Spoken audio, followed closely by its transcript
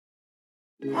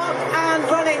Up and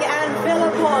running, and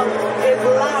Philip is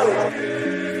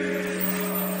loud.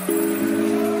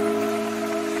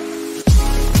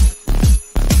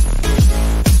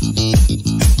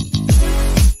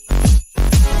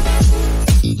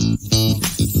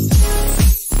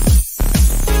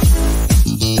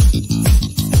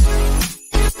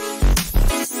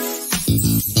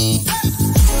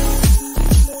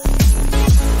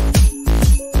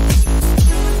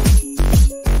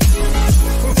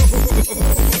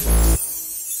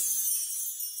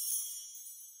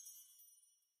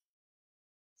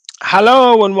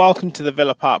 Hello and welcome to the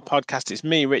Villa Park podcast. It's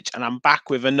me, Rich, and I'm back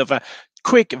with another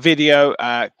quick video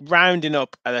rounding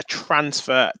up the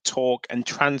transfer talk and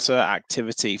transfer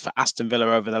activity for Aston Villa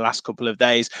over the last couple of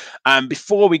days.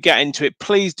 Before we get into it,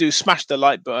 please do smash the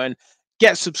like button.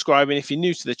 Get subscribing if you're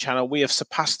new to the channel. We have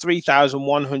surpassed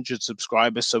 3,100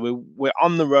 subscribers, so we're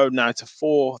on the road now to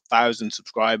 4,000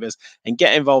 subscribers. And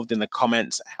get involved in the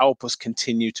comments. Help us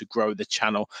continue to grow the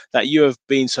channel that you have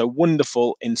been so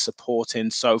wonderful in supporting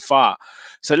so far.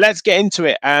 So let's get into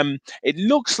it. It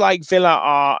looks like Villa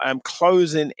are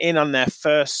closing in on their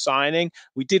first signing.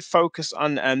 We did focus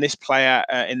on this player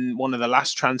in one of the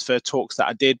last transfer talks that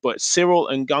I did, but Cyril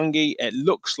Ngong, it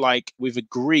looks like we've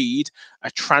agreed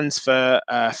a transfer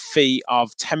fee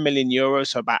of 10 million euros,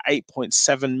 so about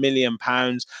 8.7 million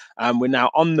pounds. We're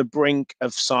now on the brink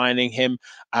of signing him.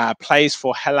 Plays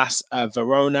for Hellas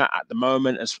Verona at the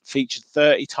moment, has featured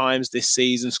 30 times this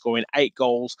season, scoring 8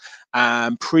 goals.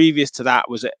 Previous to that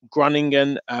was at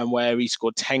Groningen, where he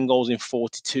scored 10 goals in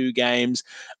 42 games.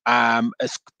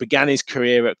 Began his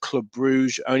career at Club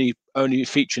Bruges, only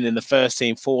featuring in the first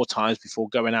team 4 times before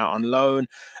going out on loan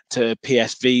to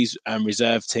PSV's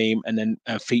reserve team, and then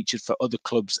featured for other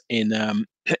clubs in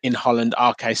Holland,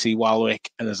 RKC Waalwijk,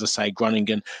 and as I say,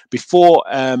 Groningen, before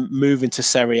moving to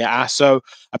Serie A. So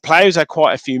a player who's had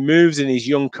quite a few moves in his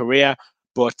young career,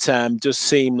 but does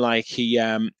seem like he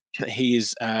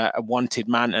is a wanted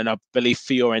man, and I believe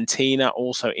Fiorentina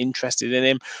also interested in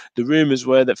him. The rumours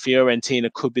were that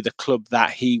Fiorentina could be the club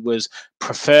that he was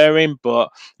preferring, but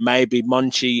maybe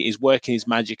Monchi is working his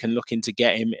magic and looking to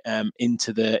get him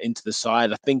into the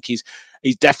side. I think he's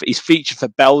featured for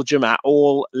Belgium at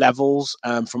all levels,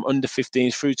 from under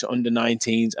 15s through to under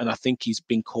 19s, and I think he's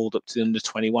been called up to the under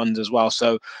 21s as well.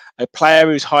 So a player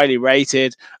who's highly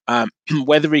rated.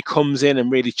 Whether he comes in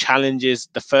and really challenges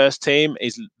the first team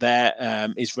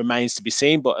remains to be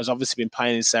seen, but has obviously been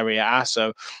playing in Serie A,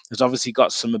 so has obviously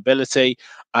got some ability.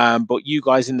 But you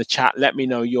guys in the chat, let me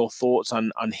know your thoughts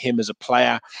on him as a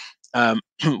player.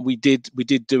 We did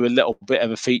do a little bit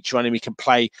of a feature on him. He can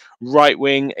play right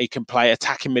wing, he can play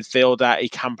attacking midfielder, he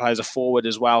can play as a forward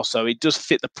as well. So it does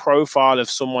fit the profile of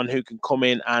someone who can come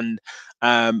in and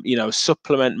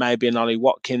supplement maybe an Ollie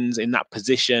Watkins in that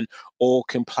position, or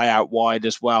can play out wide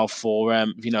as well for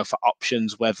for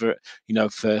options, whether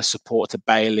for support to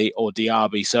Bailey or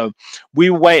Diaby. So we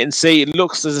will wait and see. It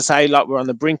looks, as I say, like we're on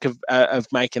the brink of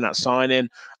making that signing.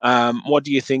 What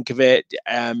do you think of it?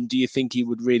 Do you think he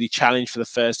would really challenge for the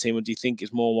first team, or do you think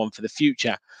it's more one for the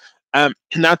future?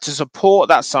 Now, to support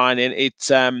that signing,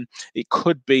 it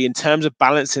could be in terms of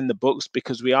balancing the books,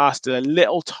 because we are still a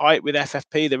little tight with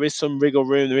FFP. There is some wriggle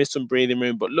room, there is some breathing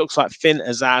room, but looks like Finn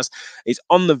Azaz is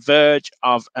on the verge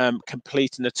of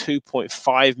completing a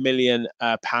 £2.5 million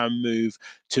move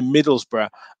to Middlesbrough.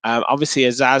 Obviously,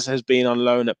 Azaz has been on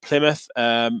loan at Plymouth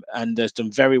and has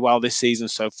done very well this season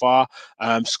so far,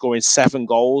 scoring 7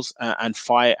 goals and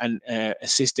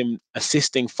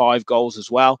assisting 5 goals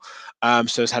as well.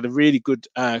 So it's had a really good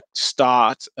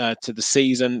start to the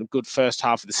season, good first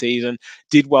half of the season.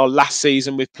 Did well last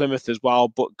season with Plymouth as well,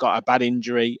 but got a bad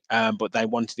injury, but they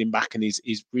wanted him back, and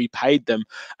he's repaid them,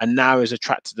 and now has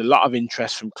attracted a lot of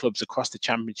interest from clubs across the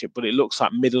Championship. But it looks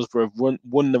like Middlesbrough have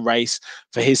won the race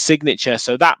for his signature.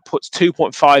 So that puts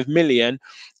 2.5 million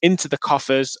into the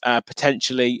coffers,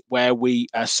 potentially, where we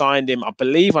signed him, I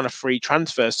believe, on a free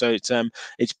transfer. So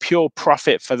it's pure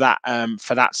profit for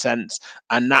that sense,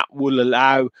 and that will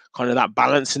allow kind of that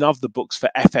balancing of the books for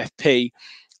FFP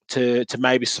to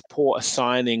maybe support a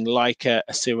signing like a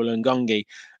Cyril Ngong.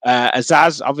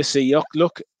 Azaz, obviously,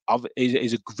 look,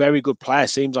 is a very good player.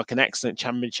 Seems like an excellent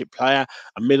Championship player,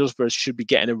 and Middlesbrough should be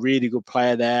getting a really good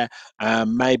player there.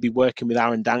 Maybe working with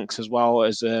Aaron Danks as well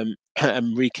as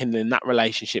and rekindling that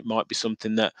relationship might be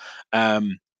something that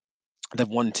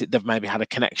they've maybe had a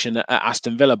connection at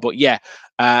Aston Villa. But yeah,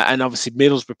 and obviously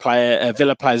Villa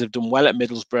players have done well at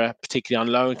Middlesbrough, particularly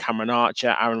on loan. Cameron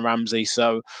Archer, Aaron Ramsey.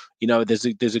 So there's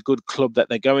a good club that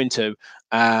they're going to,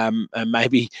 and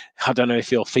maybe I don't know if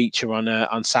he'll feature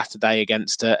on Saturday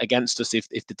against us if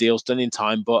the deal's done in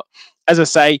time. But as I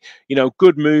say,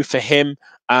 good move for him.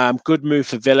 Good move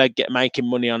for Villa, making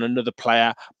money on another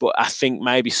player, but I think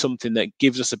maybe something that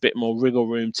gives us a bit more wriggle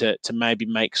room to maybe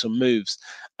make some moves.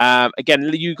 Again,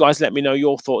 you guys let me know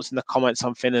your thoughts in the comments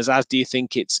on Finn Azaz. Do you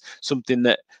think it's something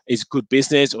that is good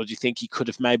business, or do you think he could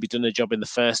have maybe done a job in the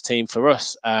first team for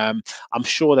us? I'm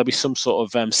sure there'll be some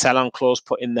sort of sell-on clause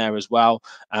put in there as well,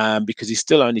 because he's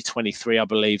still only 23, I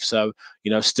believe. So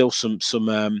still some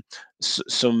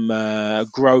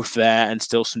growth there and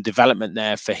still some development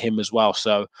there for him as well.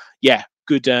 So yeah,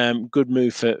 good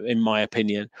move in my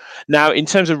opinion. Now, in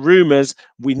terms of rumours,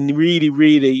 we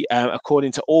really,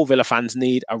 according to all Villa fans,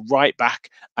 need a right back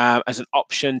as an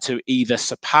option to either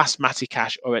surpass Matty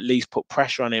Cash or at least put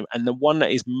pressure on him. And the one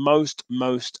that is most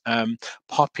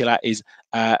popular is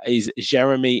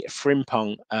Jeremy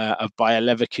Frimpong of Bayer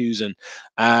Leverkusen.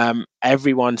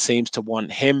 Everyone seems to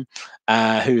want him,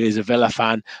 who is a Villa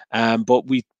fan. But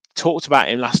we talked about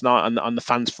him last night on the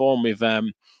fans forum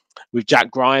with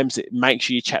Jack Grimes. Make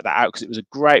sure you check that out because it was a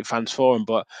great fans forum.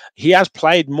 But he has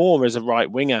played more as a right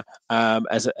winger,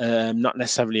 as not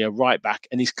necessarily a right back,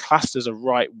 and he's classed as a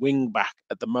right wing back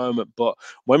at the moment. But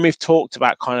when we've talked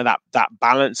about kind of that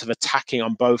balance of attacking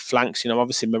on both flanks,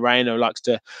 obviously Moreno likes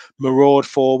to maraud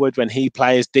forward when he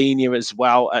plays. Digne as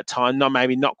well at times,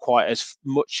 maybe not quite as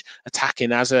much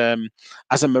attacking as a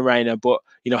Moreno, but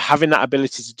having that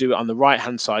ability to do it on the right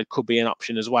hand side could be an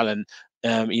option as well. And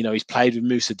he's played with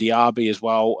Moussa Diaby as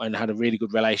well and had a really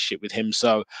good relationship with him.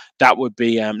 So that would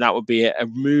be a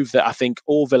move that I think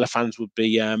all Villa fans would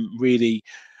be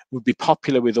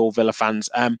popular with all Villa fans.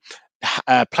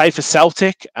 Played for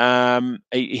Celtic.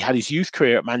 He had his youth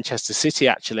career at Manchester City,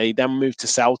 actually, then moved to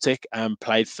Celtic and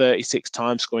played 36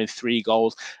 times, scoring 3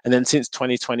 goals. And then since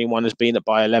 2021 has been at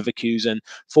Bayer Leverkusen,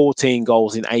 14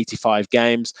 goals in 85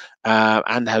 games,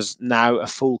 and has now a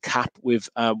full cap with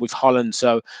Holland.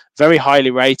 So very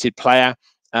highly rated player.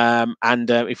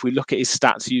 And if we look at his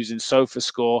stats using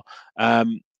SofaScore,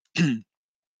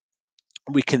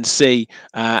 we can see,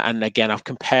 and again, I've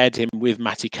compared him with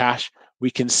Matty Cash. We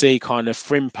can see kind of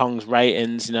Frimpong's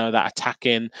ratings, that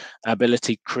attacking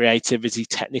ability, creativity,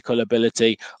 technical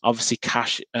ability. Obviously,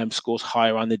 Cash scores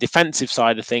higher on the defensive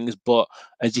side of things, but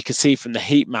as you can see from the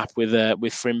heat map with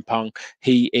Frimpong,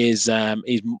 he is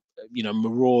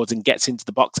marauds and gets into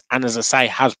the box, and as I say,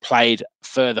 has played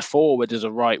further forward as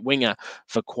a right winger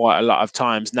for quite a lot of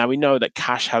times. Now we know that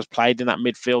Cash has played in that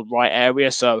midfield right area,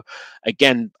 so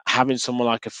again, having someone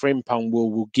like a Frimpong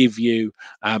will give you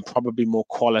probably more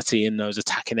quality in those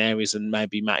attacking areas than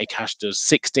maybe Matty Cash does.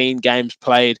 16 games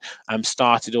played,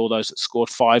 started all those, scored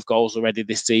 5 goals already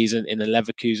this season in a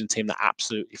Leverkusen team that are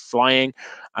absolutely flying.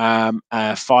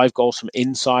 5 goals from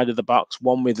inside of the box,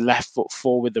 1 with left foot,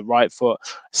 4 with the right foot,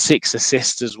 6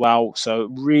 assists as well. So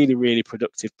really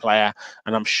productive player,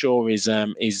 and I'm sure is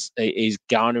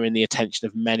garnering the attention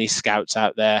of many scouts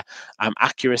out there.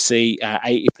 Accuracy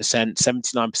 80%,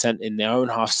 79% in their own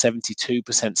half,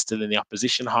 72% still in the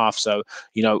opposition half. So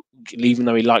even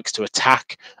though he likes to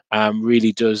attack,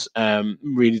 really does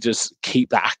keep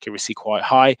that accuracy quite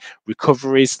high.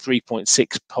 Recoveries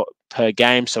 3.6 per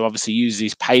game, so obviously uses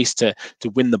his pace to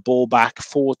win the ball back,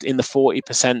 in the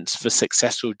 40% for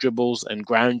successful dribbles and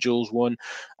ground duels won.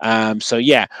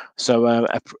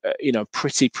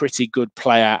 Pretty good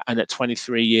player, and at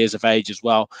 23 years of age as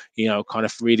well, kind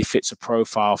of really fits a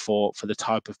profile for the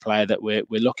type of player that we're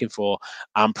looking for.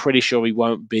 I'm pretty sure he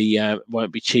won't be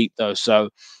cheap though, so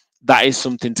that is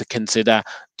something to consider.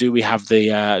 Do we have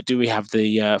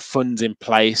the funds in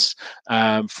place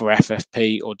for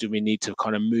FFP, or do we need to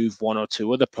kind of move 1 or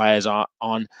 2 other players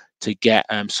on to get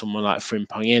someone like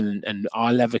Frimpong in? And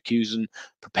are Leverkusen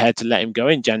prepared to let him go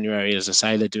in January? As I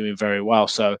say, they're doing very well.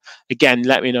 So again,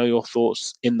 let me know your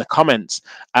thoughts in the comments.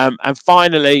 And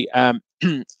finally,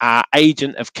 our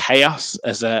agent of chaos,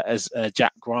 as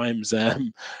Jack Grimes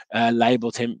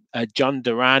labelled him, John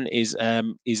Duran is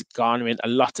garnering a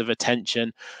lot of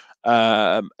attention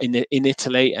in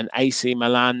Italy, and AC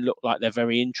Milan look like they're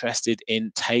very interested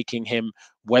in taking him,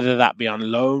 whether that be on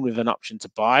loan with an option to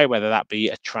buy, whether that be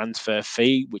a transfer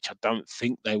fee, which I don't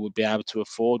think they would be able to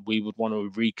afford. We would want to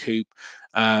recoup,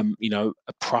 a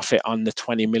profit on the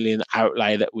 20 million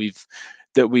outlay that we've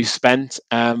spent.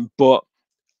 But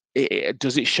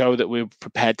does it show that we're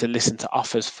prepared to listen to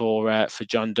offers for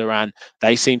John Duran?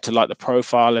 They seem to like the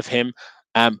profile of him.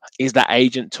 Is that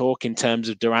agent talk in terms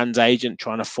of Duran's agent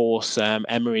trying to force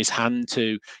Emery's hand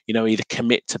to, you know, either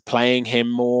commit to playing him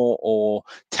more or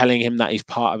telling him that he's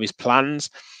part of his plans,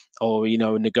 or, you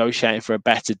know, negotiating for a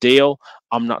better deal?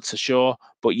 I'm not so sure,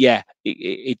 but yeah,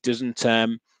 it doesn't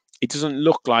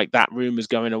look like that rumor's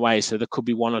going away. So there could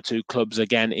be one or two clubs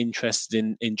again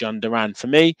interested in John Duran. For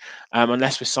me,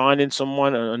 unless we're signing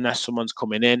someone, or unless someone's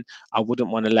coming in, I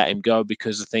wouldn't want to let him go,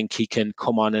 because I think he can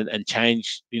come on and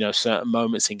change, you know, certain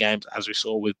moments in games, as we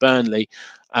saw with Burnley.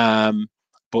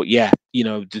 But yeah, you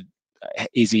know,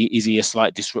 is he a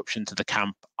slight disruption to the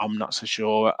camp? I'm not so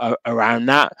sure around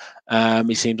that.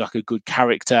 He seems like a good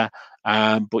character,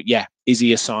 but yeah, is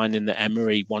he a signing that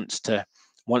Emery wants to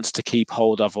keep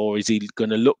hold of, or is he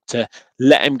going to look to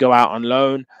let him go out on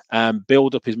loan,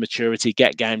 build up his maturity,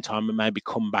 get game time, and maybe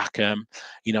come back,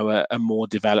 you know, a more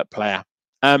developed player?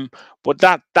 But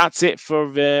that's it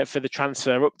for the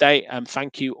transfer update.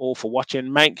 Thank you all for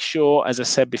watching. Make sure, as I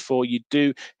said before, you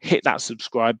do hit that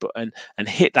subscribe button and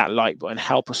hit that like button.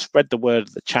 Help us spread the word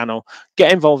of the channel.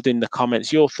 Get involved in the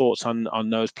comments. Your thoughts on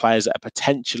those players that are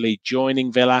potentially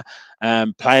joining Villa,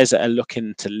 players that are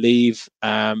looking to leave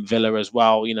Villa as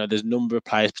well. You know, there's a number of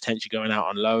players potentially going out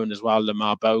on loan as well.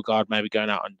 Lamar Bogard maybe going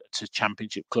out to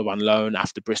Championship club on loan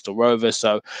after Bristol Rovers.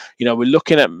 So, you know, we're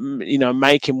looking at, you know,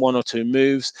 making one or two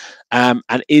moves. And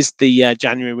is the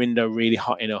January window really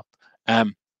hotting up?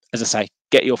 As I say,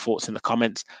 get your thoughts in the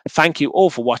comments. Thank you all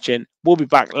for watching. We'll be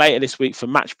back later this week for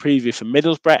match preview for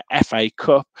Middlesbrough, FA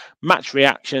Cup, match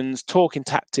reactions, talking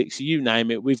tactics, you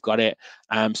name it, we've got it.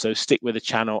 So stick with the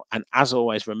channel. And as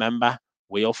always, remember,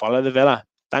 we all follow the Villa.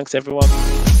 Thanks, everyone.